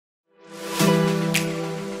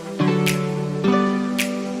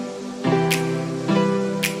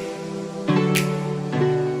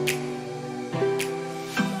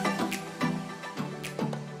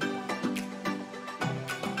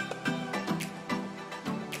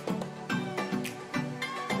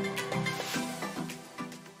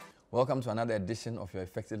Welcome to another edition of your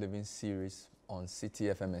Effective Living series on Citi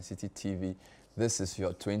FM and Citi TV. This is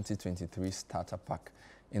your 2023 Starter Pack.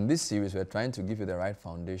 In this series, we're trying to give you the right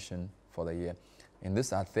foundation for the year. In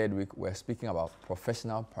this, our third week, we're speaking about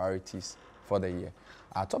professional priorities for the year.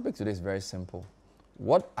 Our topic today is very simple.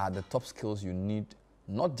 What are the top skills you need,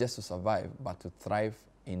 not just to survive, but to thrive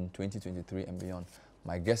in 2023 and beyond?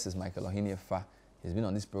 My guest is Michael Ohene-Effah. He's been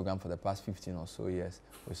on this program for the past 15 or so years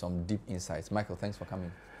with some deep insights. Michael, thanks for coming.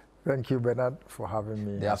 Thank you, Bernard, for having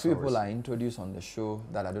me. There are few people I introduce on the show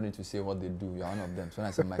that I don't need to say what they do. You're one of them. So when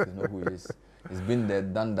I say Michael, you know who he is. He's been there,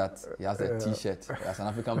 done that. He has a T-shirt. He has an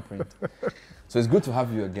African print. So it's good to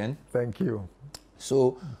have you again. Thank you.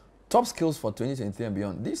 So top skills for 2023 and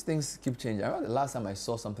beyond. These things keep changing. I remember the last time I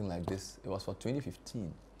saw something like this, it was for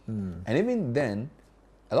 2015. And even then,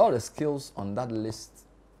 a lot of the skills on that list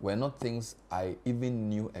were not things I even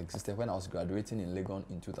knew existed when I was graduating in Legon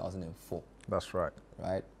in 2004. That's right.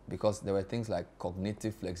 Right? Because there were things like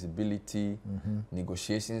cognitive flexibility,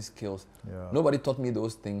 negotiation skills. Yeah. Nobody taught me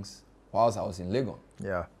those things whilst I was in Legon.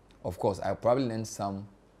 Yeah. Of course, I probably learned some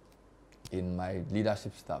in my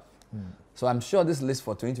leadership staff. So I'm sure this list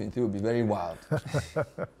for 2023 will be very wild.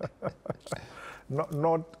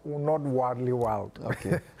 Not wildly wild.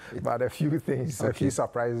 Okay. But a few things, a few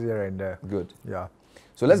surprises here and there. Good. Yeah.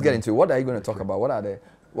 So let's get into it. What are you going to talk about? What are the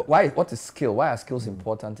what is skill? Why are skills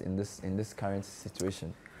important in this current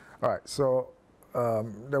situation? All right. So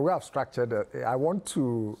the way I've structured it, I want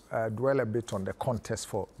to dwell a bit on the context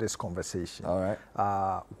for this conversation. All right.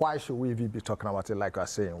 Why should we be talking about it, like I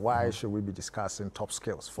was saying? Why should we be discussing top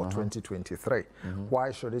skills for 2023?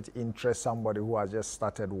 Why should it interest somebody who has just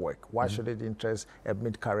started work? Why should it interest a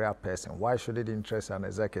mid-career person? Why should it interest an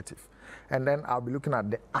executive? And then I'll be looking at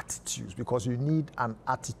the attitudes, because you need an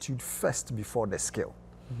attitude first before the skill.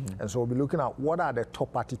 And so we'll be looking at what are the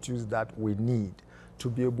top attitudes that we need to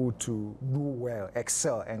be able to do well,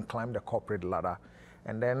 excel, and climb the corporate ladder.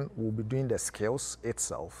 And then we'll be doing the skills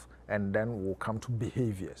itself, and then we'll come to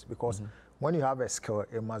behaviors. Because when you have a skill,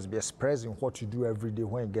 it must be expressed in what you do every day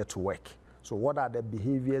when you get to work. So what are the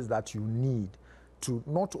behaviors that you need to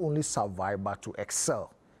not only survive, but to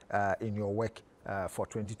excel in your work for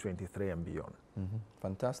 2023 and beyond?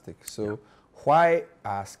 Fantastic. So why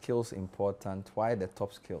are skills important? Why the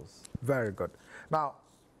top skills? Very good. Now,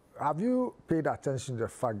 have you paid attention to the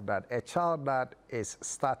fact that a child that is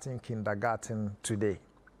starting kindergarten today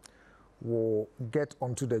will get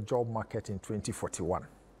onto the job market in 2041?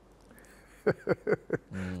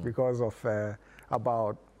 Because of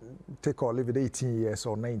about, take or leave it, 18 years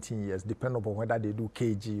or 19 years, depending upon whether they do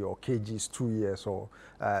KG or KG is 2 years or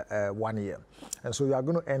 1 year. And so you are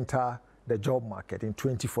going to enter the job market in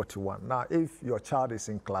 2041. Now, if your child is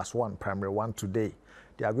in class 1, primary 1 today,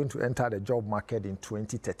 they are going to enter the job market in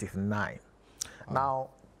 2039.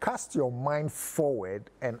 Now, cast your mind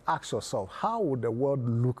forward and ask yourself, how would the world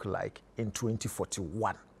look like in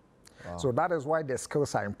 2041? So that is why the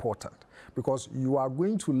skills are important, because you are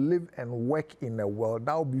going to live and work in a world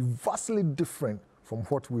that will be vastly different from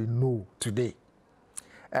what we know today.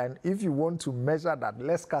 And if you want to measure that,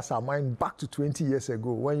 let's cast our mind back to 20 years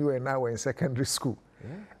ago when you and I were in secondary school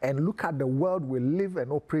and look at the world we live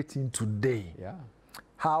and operate in today.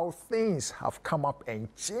 How things have come up and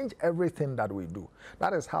changed everything that we do.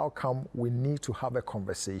 That is how come we need to have a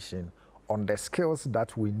conversation on the skills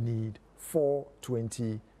that we need for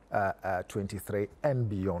 2023 and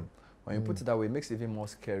beyond. When you put it that way, it makes it even more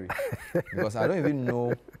scary. Because I don't even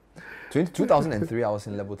know. 2003, I was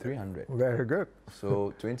in level 300. Very good.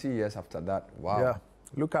 So 20 years after that, wow. Yeah.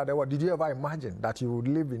 Look at the world. Did you ever imagine that you would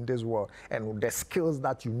live in this world and the skills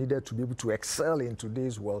that you needed to be able to excel in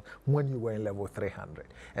today's world when you were in level 300?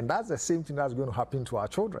 And that's the same thing that's going to happen to our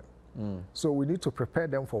children. So we need to prepare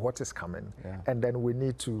them for what is coming. And then we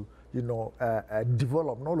need to,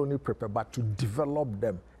 develop, not only prepare, but to develop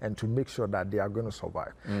them and to make sure that they are going to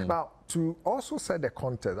survive. Now, to also set the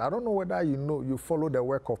context, I don't know whether you follow the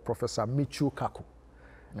work of Professor Michio Kaku.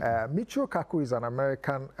 Michio Kaku is an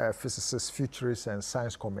American physicist, futurist, and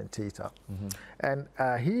science commentator. And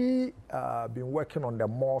he been working on the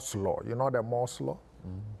Moore's Law. You know the Moore's Law?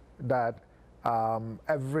 That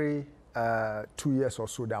every 2 years or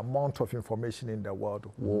so, the amount of information in the world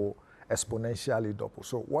will exponentially double.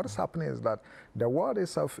 So what is happening is that the world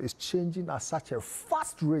itself is changing at such a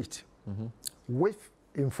fast rate with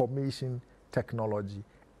information technology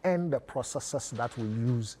and the processors that we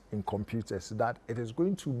use in computers, that it is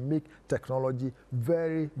going to make technology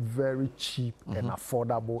very, very cheap and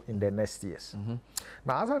affordable in the next years.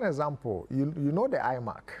 Now, as an example, you know the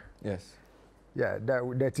iMac? Yes. Yeah,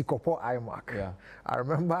 the Tikopo iMac. Yeah. I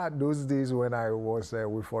remember those days when I was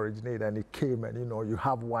with Originate and it came and, you know, you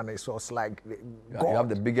have one, it was like, God. You have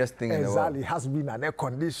the biggest thing in the world. Exactly. It has been an air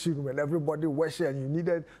condition when everybody was here and you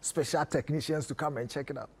needed special technicians to come and check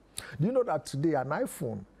it out. Do you know that today an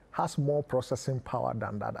iPhone has more processing power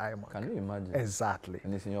than that iMac? Can you imagine? Exactly.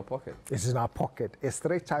 And it's in your pocket. It's in our pocket. It's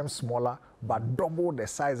 3 times smaller, but double the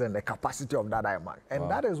size and the capacity of that iMac.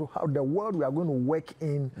 And that is how the world we are going to work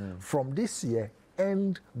in from this year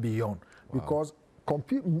and beyond. Because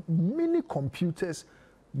mini computers,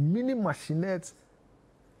 mini machinettes,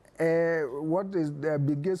 what is the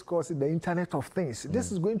biggest cause? The Internet of Things.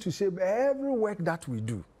 This is going to shape every work that we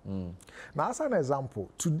do. Now, as an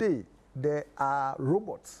example, today, there are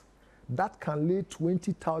robots that can lay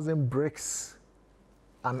 20,000 bricks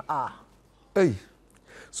an hour. Hey.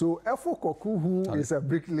 So Efo Koku, who is a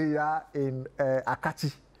bricklayer in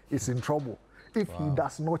Akachi, is in trouble if he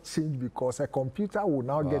does not change, because a computer will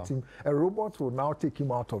now get him, a robot will now take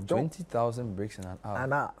him out of job. 20,000 bricks in an hour.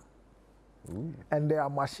 An hour. And there are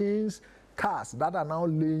machines, cars that are now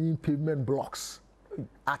laying pavement blocks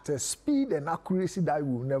at a speed and accuracy that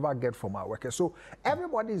we will never get from our workers. So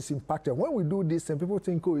everybody is impacted. When we do this, and people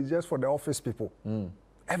think, oh, it's just for the office people.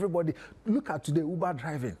 Everybody, look at today, Uber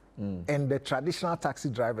driving and the traditional taxi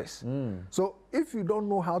drivers. So if you don't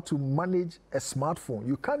know how to manage a smartphone,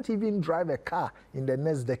 you can't even drive a car in the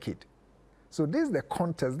next decade. So this is the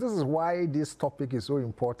context. This is why this topic is so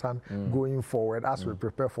important going forward as we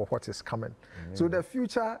prepare for what is coming. So the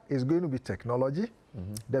future is going to be technology.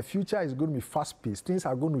 The future is going to be fast-paced. Things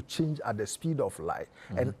are going to change at the speed of light.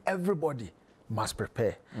 And everybody must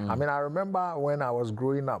prepare. I mean, I remember when I was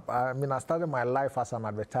growing up, I started my life as an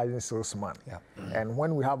advertising salesman. And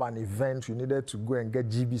when we have an event, you needed to go and get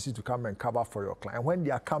GBC to come and cover for your client. When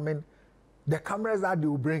they are coming, the cameras that they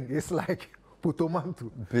will bring, it's like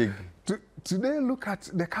Putomantu. Big. Today, look at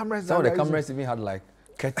the cameras. Some of the cameras even had like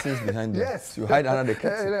curtains behind them. Yes. You hide under the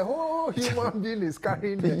curtain. The whole human being is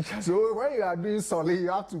carrying it. So when you are doing solid,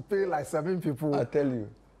 you have to pay like 7 people. I tell you.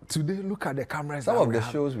 Today, look at the cameras. Some of the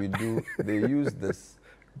shows we do, they use this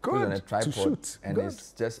Good on a tripod to shoot. and Good.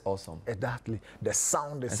 It's just awesome. Exactly. The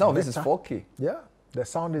sound is and some better. of this is 4K. Yeah. The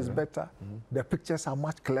sound is better. The pictures are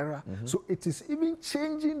much clearer. So it is even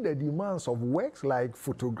changing the demands of works like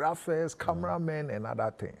photographers, cameramen, and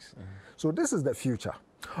other things. So this is the future.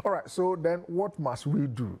 All right, so then what must we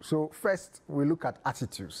do? So first, we look at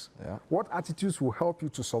attitudes. What attitudes will help you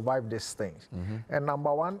to survive these things? And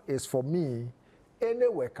number one is, for me, any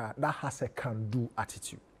worker that has a can-do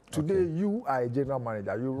attitude. Today, you are a general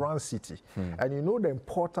manager, you run Citi, and you know the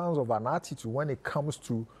importance of an attitude when it comes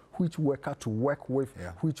to which worker to work with,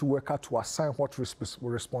 which worker to assign what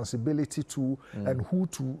responsibility to, and who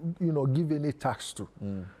to, give any task to.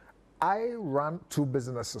 I ran 2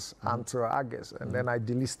 businesses until August, and then I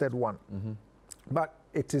delisted one. But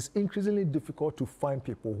it is increasingly difficult to find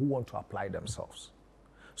people who want to apply themselves.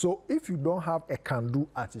 So if you don't have a can-do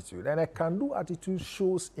attitude, and a can-do attitude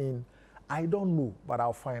shows in, I don't know, but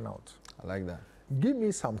I'll find out. I like that. Give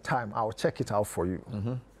me some time, I'll check it out for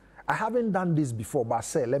you. I haven't done this before, but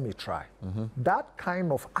say, let me try. That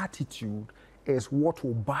kind of attitude is what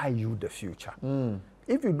will buy you the future.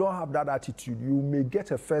 If you don't have that attitude, you may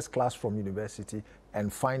get a first class from university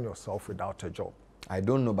and find yourself without a job. I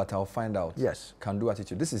don't know, but I'll find out. Yes. Can-do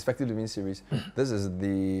attitude. This is Effective Living Series. This is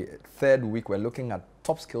the 3rd week. We're looking at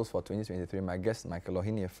top skills for 2023. My guest, Michael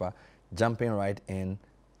Ohene-Effah, jumping right in.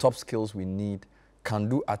 Top skills we need.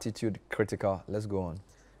 Can-do attitude, critical. Let's go on.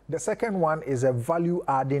 The second one is a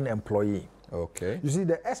value-adding employee. Okay. You see,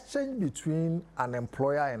 the exchange between an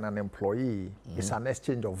employer and an employee is an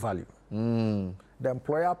exchange of value. The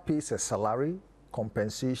employer pays a salary,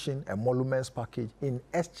 compensation, emoluments package in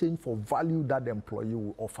exchange for value that the employee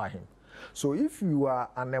will offer him. So if you are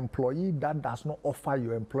an employee that does not offer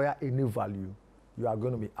your employer any value, you are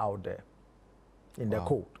going to be out there in the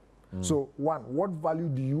cold. So one, what value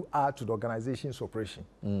do you add to the organization's operation?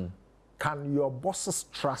 Can your bosses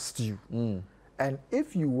trust you? And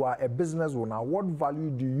if you are a business owner, what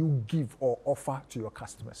value do you give or offer to your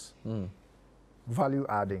customers? Value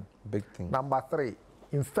adding. Big thing. Number 3,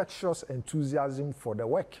 infectious enthusiasm for the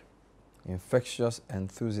work. Infectious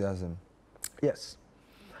enthusiasm. Yes.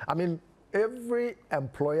 I mean, every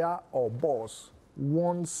employer or boss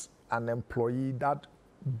wants an employee that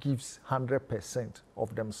gives 100%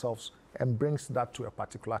 of themselves and brings that to a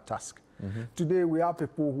particular task. Today, we have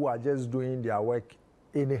people who are just doing their work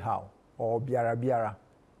anyhow, or biara.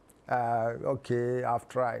 Okay, I've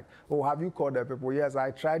tried. Oh, have you called the people? Yes,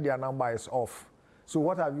 I tried, their number is off. So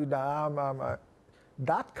what have you done?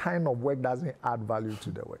 That kind of work doesn't add value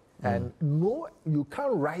to the work. And no, you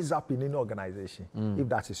can't rise up in any organization if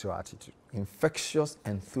that is your attitude. Infectious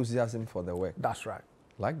enthusiasm for the work. That's right.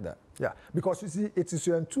 Like that. Yeah, because you see, it is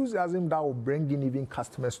your enthusiasm that will bring in even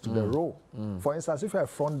customers to the role. For instance, if you're a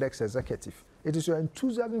front desk executive, it is your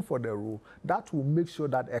enthusiasm for the role that will make sure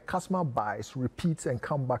that a customer buys, repeats, and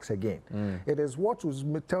comes back again. It is what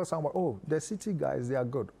will tell someone, oh, the Citi guys, they are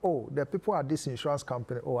good. Oh, the people at this insurance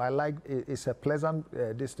company, oh, I like, it's a pleasant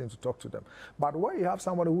this thing to talk to them. But when you have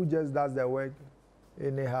somebody who just does their work,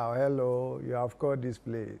 anyhow, hello, you have called this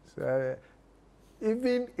place.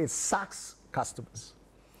 Even it sacks customers,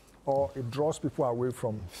 or it draws people away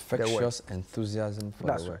from infectious enthusiasm for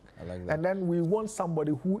the work. I like that. And then we want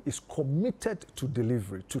somebody who is committed to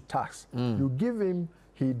delivery, to task. You give him,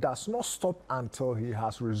 he does not stop until he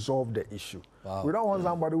has resolved the issue. Wow. We don't want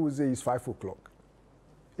somebody who says it's 5 o'clock.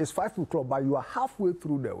 It's 5 o'clock, but you are halfway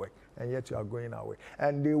through the work, and yet you are going away.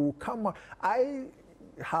 And they will come. I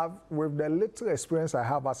have, with the little experience I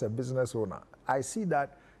have as a business owner, I see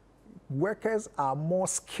that workers are more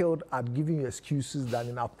skilled at giving you excuses than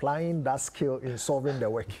in applying that skill in solving the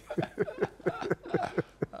work.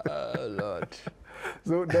 Oh, Lord.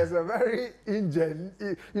 So there's a very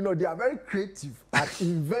they are very creative at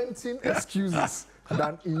inventing excuses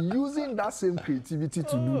than in using that same creativity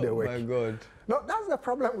to do the work. Oh, my God. No, that's the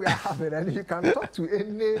problem we are having. And you can talk to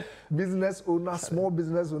any business owner, small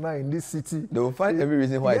business owner in this city. They will find every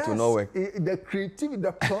reason why it will not work. The creativity,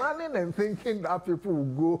 the planning and thinking that people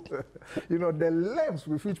will go, the lengths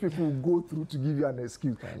with which people will go through to give you an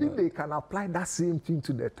excuse. If they can apply that same thing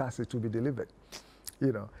to the task, it will be delivered.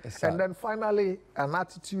 And then finally, an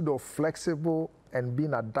attitude of flexible and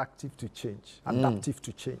being adaptive to change.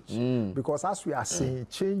 Because as we are saying,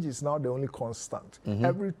 change is now the only constant.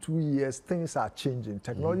 Every 2 years, things are changing.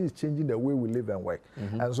 Technology is changing the way we live and work.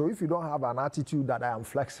 And so if you don't have an attitude that I am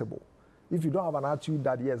flexible, if you don't have an attitude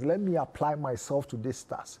that, yes, let me apply myself to this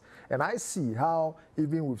task. And I see how,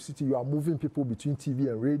 even with Citi, you are moving people between TV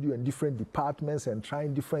and radio and different departments and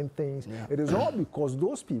trying different things. Yeah. It is all because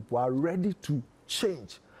those people are ready to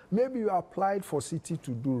change. Maybe you applied for Citi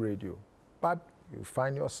to do radio, but you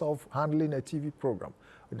find yourself handling a TV program.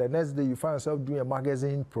 The next day you find yourself doing a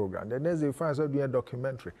magazine program. The next day you find yourself doing a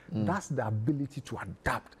documentary. That's the ability to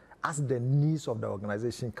adapt as the needs of the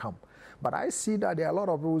organization come. But I see that there are a lot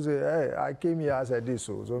of people who say, hey, I came here as a this,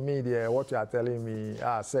 so media, what you are telling me,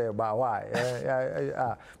 say about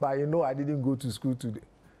why. But I didn't go to school today.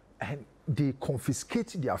 And they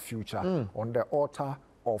confiscate their future on the altar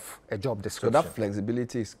of a job description. So that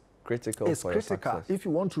flexibility is critical for your success. If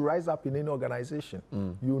you want to rise up in any organization,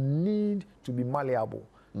 you need to be malleable.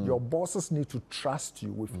 Your bosses need to trust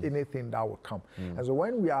you with anything that will come. And so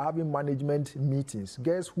when we are having management meetings,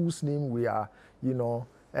 guess whose name we are,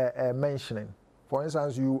 mentioning? For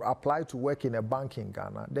instance, you apply to work in a bank in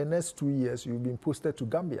Ghana. The next 2 years, you've been posted to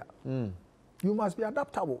Gambia. You must be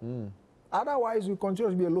adaptable. Otherwise, you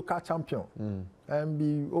continue to be a local champion and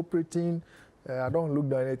be operating. I don't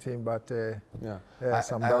look at anything, but I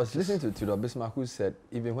was listening to Theodore Bismarck, who said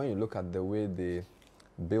even when you look at the way they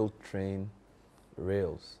build train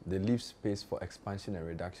rails, they leave space for expansion and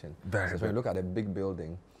reduction. So when you look at a big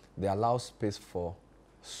building, they allow space for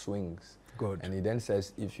swings. Good. And he then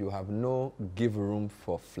says, if you have no give room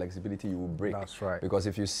for flexibility, you will break. That's right. Because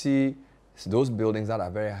if you see those buildings that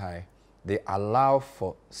are very high, they allow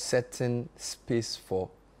for certain space for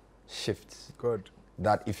shifts. Good.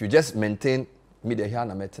 That if you just maintain when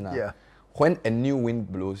a new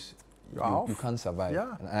wind blows, you can't survive.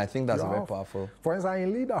 Yeah. And I think that's very powerful. For instance,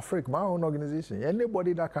 in Lead Africa, my own organization,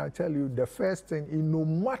 anybody that can tell you the first thing, no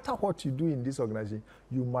matter what you do in this organization,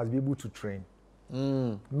 you must be able to train.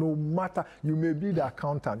 No matter, you may be the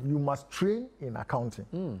accountant, you must train in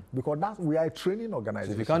accounting. Because we are a training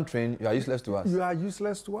organization. So if you can't train, you are useless to us. You are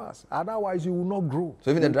useless to us. Otherwise, you will not grow.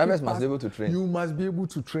 So even the drivers must be able to train. You must be able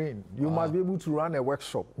to train. You must be able to run a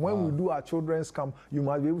workshop. When we do our children's camp, you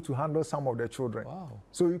must be able to handle some of the children.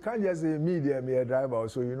 So you can't just say, me, a driver,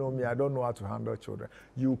 so me, I don't know how to handle children.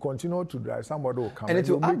 You continue to drive, somebody will come. And it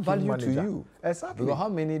will add value to you. Exactly. Because how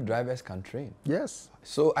many drivers can train? Yes.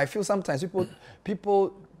 So I feel sometimes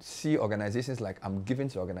people see organizations like I'm giving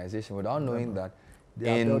to organization without knowing that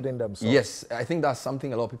they are building themselves. Yes, I think that's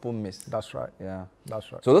something a lot of people miss. That's right. Yeah.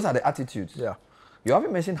 That's right. So those are the attitudes. Yeah. You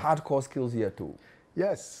haven't mentioned hardcore skills here too.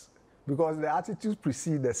 Yes. Because the attitudes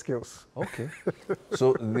precede the skills. Okay.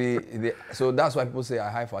 So so that's why people say I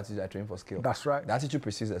hire for attitude, I train for skill. That's right. The attitude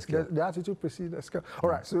precedes the skill. The attitude precedes the skill. All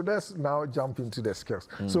right, so let's now jump into the skills.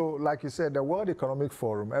 So like you said, the World Economic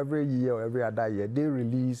Forum, every year or every other year, they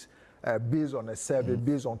release based on a survey,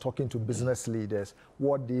 based on talking to business leaders,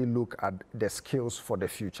 what they look at the skills for the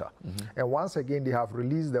future. And once again, they have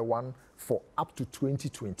released the one for up to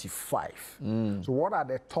 2025. So what are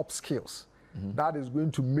the top skills that is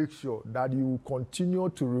going to make sure that you continue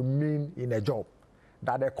to remain in a job,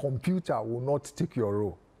 that a computer will not take your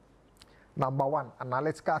role? Number one,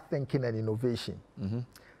 analytical thinking and innovation.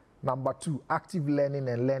 Number two, active learning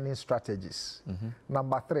and learning strategies.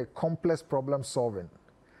 Number three, complex problem solving.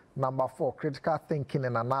 Number four, critical thinking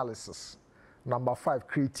and analysis. Number five,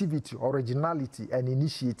 creativity, originality, and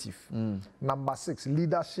initiative. Number six,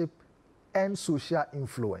 leadership and social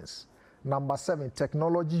influence. Number seven,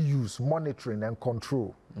 technology use, monitoring, and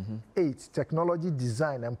control. 8, technology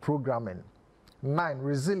design and programming. 9,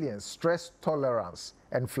 resilience, stress tolerance,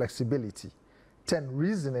 and flexibility. 10,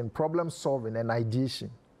 reasoning, problem solving, and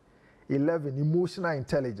ideation. 11, emotional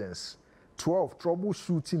intelligence. 12,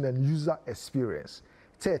 troubleshooting and user experience.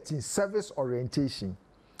 13, service orientation.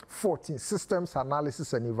 14, systems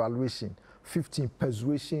analysis and evaluation. 15,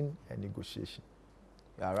 persuasion and negotiation.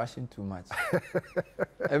 You are rushing too much.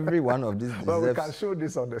 Every one of these deserves... Well, we can show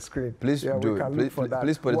this on the screen. Please do it.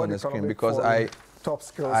 Please put it on the screen, because top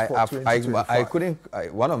skills for 2025. I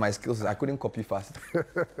couldn't... one of my skills is I couldn't copy fast.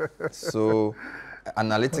 So,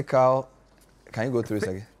 analytical... Can you go through it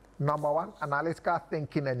again? Number one, analytical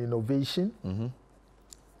thinking and innovation.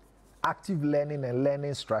 Active learning and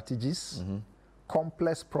learning strategies.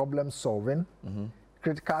 Complex problem solving.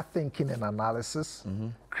 Critical thinking and analysis,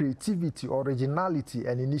 creativity, originality,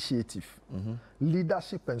 and initiative,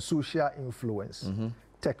 leadership and social influence,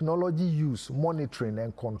 technology use, monitoring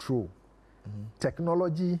and control,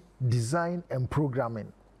 technology design and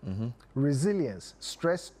programming, resilience,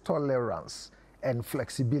 stress tolerance, and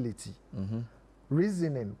flexibility,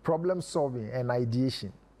 reasoning, problem solving, and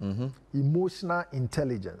ideation, emotional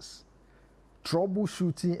intelligence,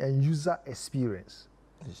 troubleshooting and user experience,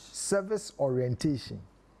 service orientation,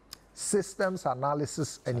 systems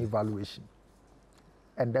analysis and evaluation,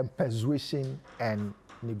 and then persuasion and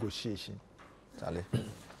negotiation. Charlie,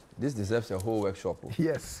 this deserves a whole workshop.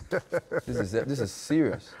 Yes. This is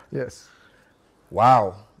serious. Yes.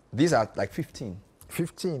 Wow. These are like 15.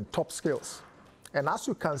 15 top skills. And as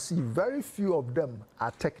you can see, very few of them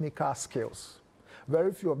are technical skills.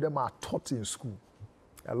 Very few of them are taught in school.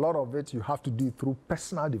 A lot of it you have to do through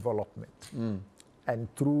personal development.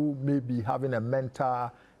 And through maybe having a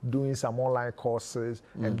mentor, doing some online courses,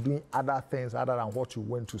 and doing other things other than what you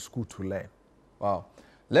went to school to learn. Wow.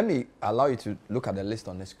 Let me allow you to look at the list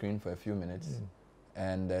on the screen for a few minutes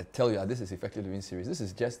and tell you that this is Effective Living Series. This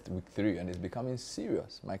is just week 3 and it's becoming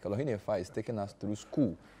serious. Michael Ohene-Effah is taking us through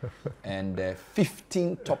school and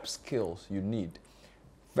 15 top skills you need.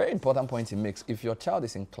 Very important point he makes. If your child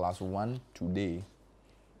is in class 1 today,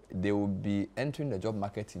 they will be entering the job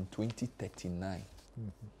market in 2039.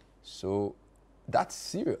 So that's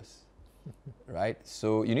serious, right?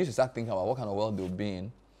 So you need to start thinking about what kind of world they'll be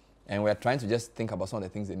in, and we're trying to just think about some of the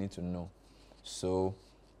things they need to know. So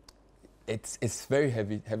it's very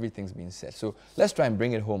heavy things being said. So let's try and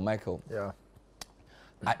bring it home, Michael. Yeah.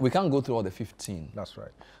 We can't go through all the 15. That's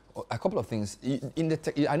right. A couple of things.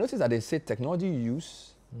 I noticed that they say technology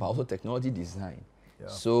use, but also technology design. Yeah.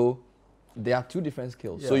 So there are 2 different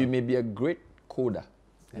skills. Yeah. So you may be a great coder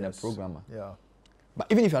and a programmer. Yeah. But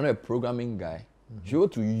even if you're not a programming guy, you're able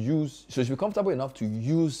to use, so you should be comfortable enough to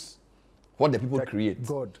use what the people create.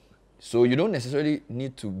 Good. So you don't necessarily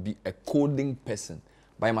need to be a coding person,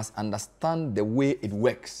 but you must understand the way it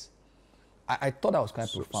works. I thought that was quite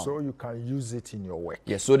profound. So you can use it in your work.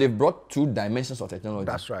 Yes, so they've brought 2 dimensions of technology.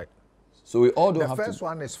 That's right. So we all don't have to... The first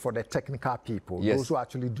one is for the technical people, those who are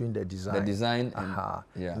actually doing the design. The design.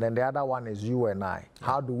 And, and then the other one is you and I.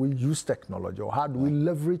 How do we use technology, or how do we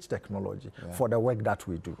leverage technology for the work that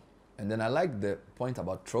we do? And then I like the point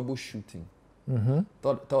about troubleshooting.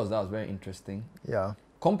 Thought that was very interesting. Yeah.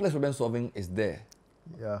 Complex problem solving is there.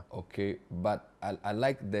 Yeah. Okay, but I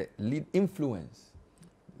like the influence,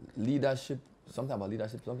 leadership. Something about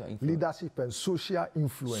leadership, something about influence. Leadership and social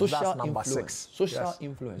influence. That's number 6. Social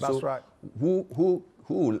influence. That's right. Who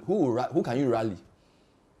can you rally?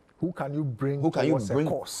 Who can you bring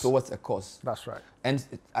towards a cause? That's right. And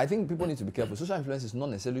I think people need to be careful. Social influence is not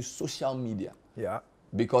necessarily social media. Yeah.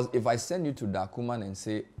 Because if I send you to Dakuman and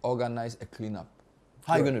say, organize a cleanup,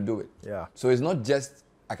 how are you going to do it? Yeah. So it's not just,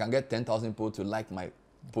 I can get 10,000 people to like my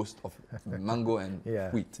post of mango and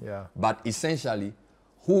wheat. Yeah. But essentially,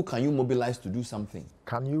 who can you mobilize to do something?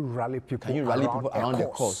 Can you rally people around the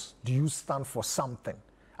cause? Do you stand for something?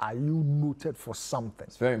 Are you noted for something?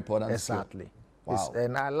 It's very important. Exactly. Wow.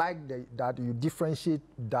 And I like that you differentiate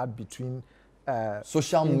that between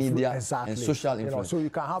social media exactly. and social influence. So you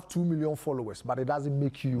can have 2 million followers, but it doesn't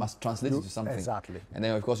make you... Must translate into something. Exactly. And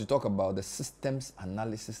then, of course, you talk about the systems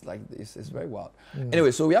analysis like this. It's very wild.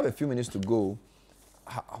 Anyway, so we have a few minutes to go.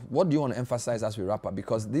 What do you want to emphasize as we wrap up?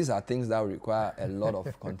 Because these are things that require a lot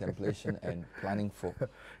of contemplation and planning for.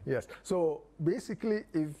 Yes. So basically,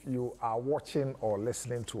 if you are watching or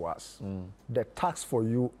listening to us, the task for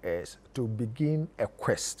you is to begin a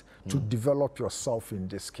quest to develop yourself in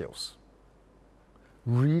these skills.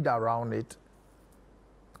 Read around it,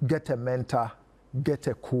 get a mentor, get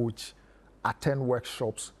a coach, attend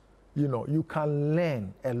workshops. You can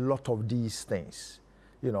learn a lot of these things.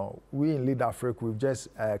 We in Lead Africa, we've just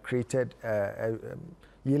created a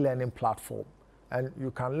e-learning platform, and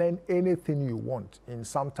you can learn anything you want in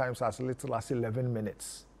sometimes as little as 11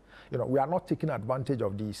 minutes. We are not taking advantage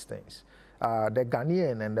of these things. The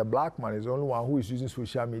Ghanaian and the black man is the only one who is using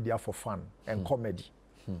social media for fun and comedy.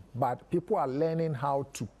 But people are learning how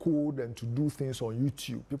to code and to do things on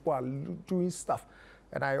YouTube. People are doing stuff.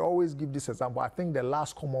 And I always give this example. I think the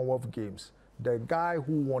last Commonwealth Games, the guy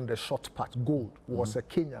who won the shot put gold was a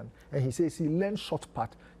Kenyan. And he says he learned shot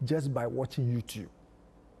put just by watching YouTube.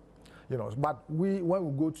 But when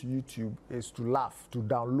we go to YouTube, it's to laugh, to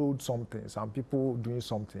download something, some people doing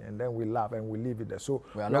something, and then we laugh and we leave it there. So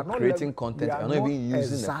we are not creating content, we are not even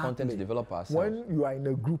using the content to develop ourselves. When you are in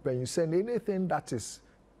a group and you send anything that is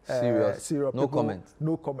serious, no people, comment.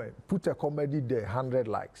 No comment. Put a comedy there, 100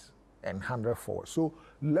 likes and 100 forward. So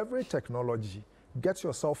leverage technology. Get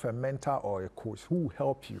yourself a mentor or a coach who will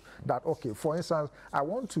help you. That, okay, for instance, I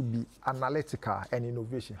want to be analytical and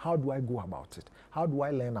innovation. How do I go about it? How do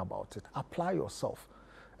I learn about it? Apply yourself.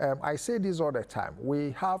 I say this all the time.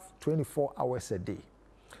 We have 24 hours a day.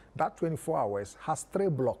 That 24 hours has 3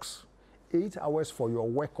 blocks. 8 hours for your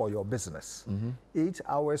work or your business. 8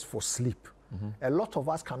 hours for sleep. A lot of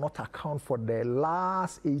us cannot account for the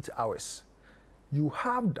last 8 hours. You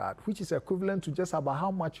have that, which is equivalent to just about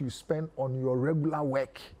how much you spend on your regular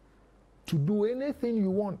work to do anything you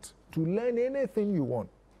want, to learn anything you want.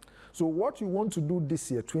 So what you want to do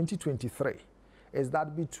this year, 2023, is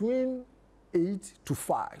that between 8 to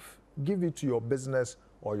 5, give it to your business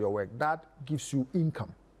or your work. That gives you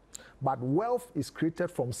income. But wealth is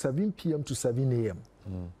created from 7 p.m. to 7 a.m.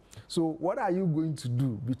 So what are you going to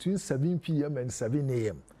do between 7 p.m. and 7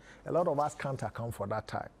 a.m.? A lot of us can't account for that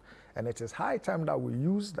time. And it is high time that we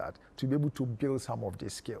use that to be able to build some of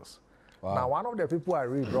these skills. Wow. Now, one of the people I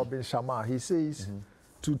read, Robin Sharma, he says,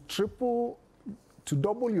 to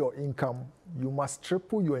double your income, you must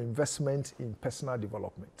triple your investment in personal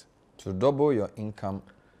development. To double your income,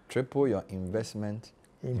 triple your investment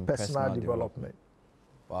in personal development.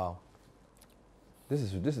 Wow.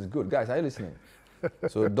 This is good. Guys, are you listening?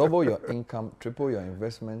 So double your income, triple your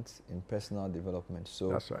investment in personal development. So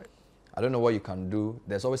that's right. I don't know what you can do.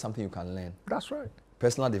 There's always something you can learn. That's right.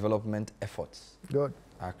 Personal development efforts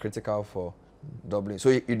are critical for doubling. So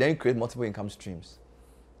you then create multiple income streams,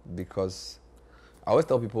 because I always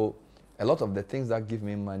tell people a lot of the things that give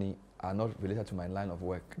me money are not related to my line of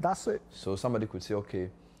work. That's it. So somebody could say, okay,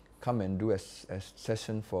 come and do a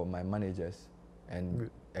session for my managers and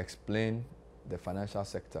explain the financial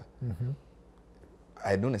sector.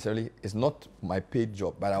 I don't necessarily, it's not my paid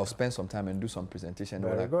job, but I'll spend some time and do some presentation.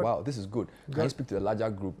 They're like, wow, this is good. Can you speak to a larger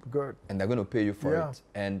group? And they're going to pay you for it.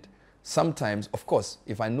 And sometimes, of course,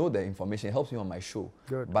 if I know the information, it helps me on my show.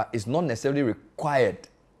 But it's not necessarily required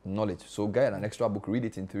knowledge. So get an extra book, read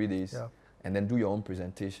it in 3 days, and then do your own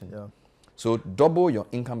presentation. So double your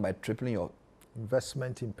income by tripling your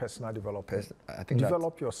investment in personal development. I think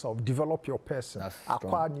develop yourself, develop your person,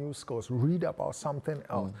 acquire new skills, read about something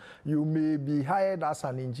else. You may be hired as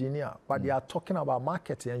an engineer, but they are talking about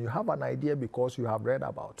marketing, and you have an idea because you have read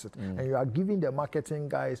about it, and you are giving the marketing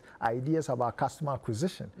guys ideas about customer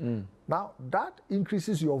acquisition. Now, that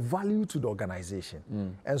increases your value to the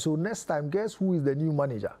organization. And so next time, guess who is the new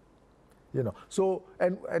manager? So,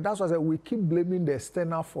 and that's why I said we keep blaming the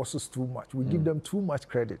external forces too much. We give them too much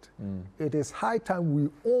credit. It is high time we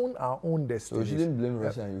own our own destiny. So you shouldn't blame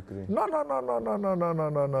Russia and Ukraine. No.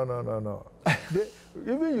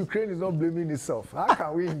 Even Ukraine is not blaming itself. How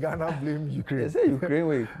can we in Ghana blame Ukraine? They say Ukraine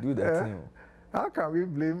will do that thing. How can we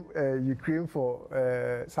blame Ukraine for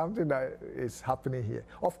something that is happening here?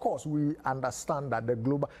 Of course, we understand that the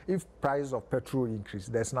global, if price of petrol increase,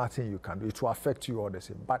 there's nothing you can do. It will affect you all the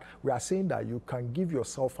same. But we are saying that you can give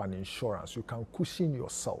yourself an insurance. You can cushion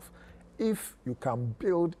yourself if you can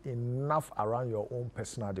build enough around your own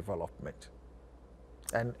personal development.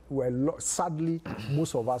 And sadly,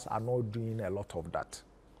 most of us are not doing a lot of that.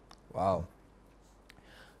 Wow.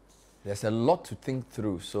 There's a lot to think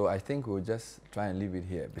through, so I think we'll just try and leave it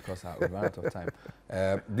here because we've run out of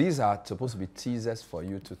time. These are supposed to be teasers for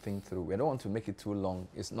you to think through. We don't want to make it too long.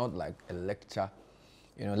 It's not like a lecture.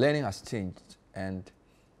 You know, learning has changed, and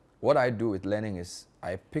what I do with learning is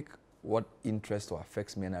I pick what interests or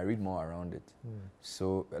affects me and I read more around it.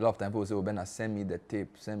 So a lot of times people say, oh, Bernard, send me the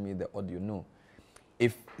tape, send me the audio. No.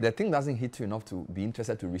 If the thing doesn't hit you enough to be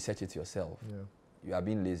interested to research it yourself, you are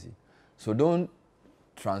being lazy. So don't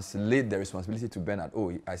translate the responsibility to Bernard.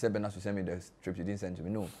 Oh, I said Bernard should send me the script, you didn't send to me.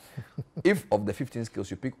 No. If of the 15 skills,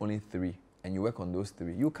 you pick only 3 and you work on those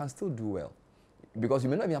 3, you can still do well. Because you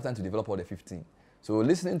may not even have time to develop all the 15. So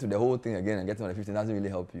listening to the whole thing again and getting on the 15 doesn't really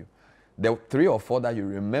help you. The 3 or 4 that you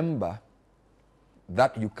remember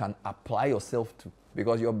that you can apply yourself to,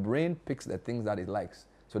 because your brain picks the things that it likes.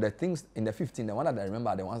 So the things in the 15, the one that I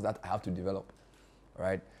remember are the ones that I have to develop,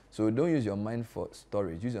 right? So don't use your mind for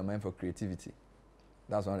storage, use your mind for creativity.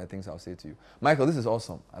 That's one of the things I'll say to you. Michael, this is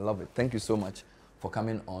awesome. I love it. Thank you so much for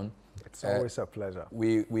coming on. It's always a pleasure.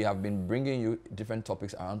 We have been bringing you different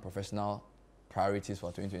topics around professional priorities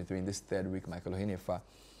for 2023 in this 3rd week. Michael Ohene-Effah,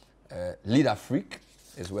 Leader Freak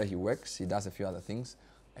is where he works. He does a few other things,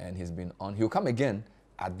 and he's been on. He'll come again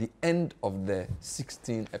at the end of the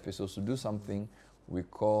 16 episodes to do something we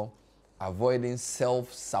call avoiding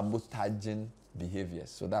self-sabotaging behaviors.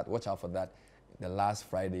 So that, watch out for that, the last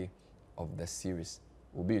Friday of the series.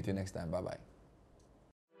 We'll be with you next time. Bye-bye.